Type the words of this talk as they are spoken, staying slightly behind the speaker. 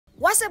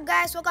What's up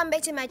guys, welcome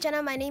back to my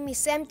channel. My name is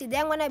Sam. Today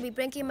I'm gonna be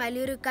pranking my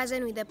little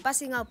cousin with a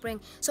passing out prank.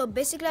 So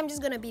basically I'm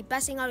just gonna be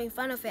passing out in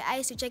front of her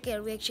eyes to check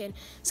her reaction.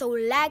 So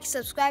like,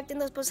 subscribe, turn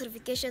those post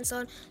notifications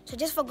on. So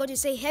just forgot to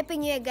say happy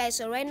new year guys.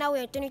 So right now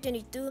we're in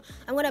 2022.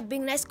 I'm gonna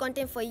bring nice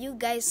content for you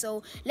guys.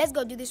 So let's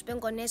go do this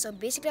prank on her. So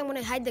basically I'm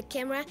gonna hide the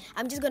camera.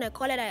 I'm just gonna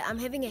call her that I'm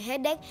having a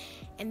headache,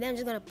 and then I'm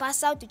just gonna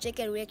pass out to check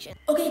her reaction.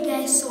 Okay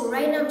guys, so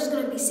right now I'm just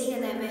gonna be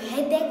saying that I have a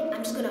headache.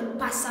 I'm just gonna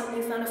pass out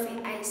in front of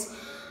her eyes.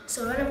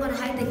 So right now I'm gonna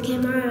hide the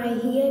camera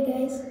right here,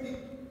 guys.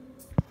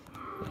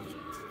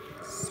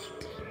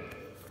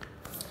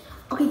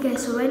 Okay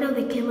guys, so right now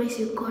the camera is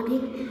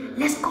recording.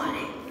 Let's call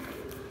it.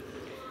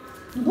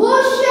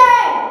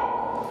 Bullshit!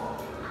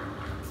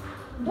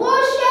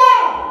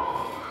 Bullshit!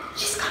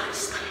 She's coming,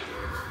 she's coming.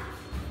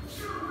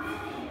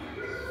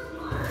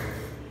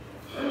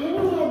 I'm having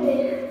a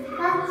headache.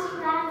 What's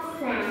wrong,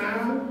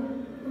 Sam?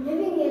 I'm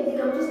having a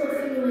headache, I'm just not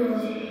feeling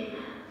well.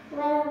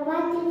 Well,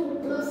 what did you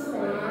do,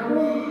 Sam?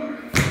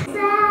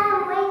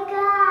 Sam, wake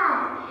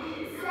up!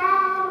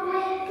 Sam,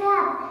 wake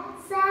up!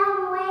 Sam,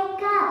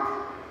 wake up!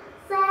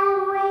 Sam,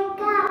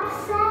 wake up!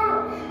 Sam,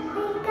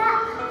 wake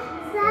up!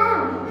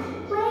 Sam,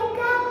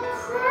 wake up!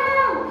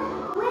 Sam,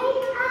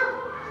 wake up!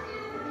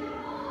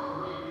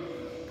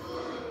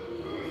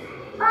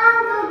 Oh,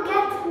 go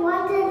get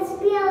water and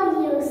spill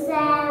you,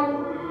 Sam.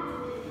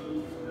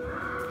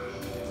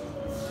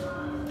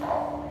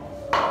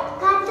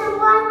 Got the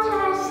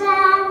water,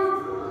 Sam.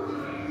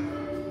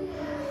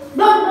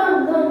 No,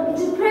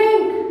 it's a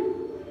prank.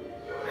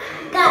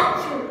 Got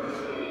you.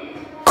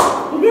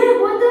 You didn't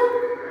have water?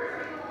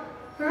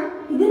 Huh?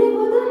 You didn't have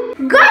water?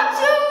 Got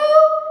you!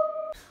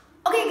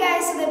 Okay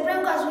guys, so the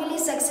prank was really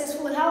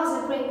successful. How was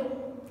the prank?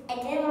 I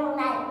didn't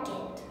like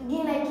it. You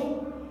didn't like it?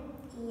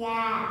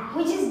 Yeah.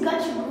 We just got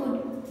you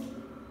good.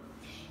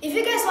 If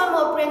you guys want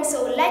more pranks,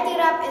 so like it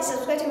up and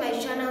subscribe to my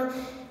channel.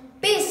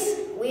 Peace.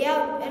 We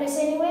out. You wanna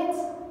say any words?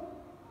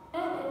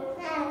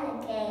 I'm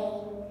okay.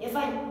 You're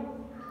fine.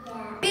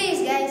 Yeah.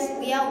 Peace guys.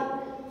 We out.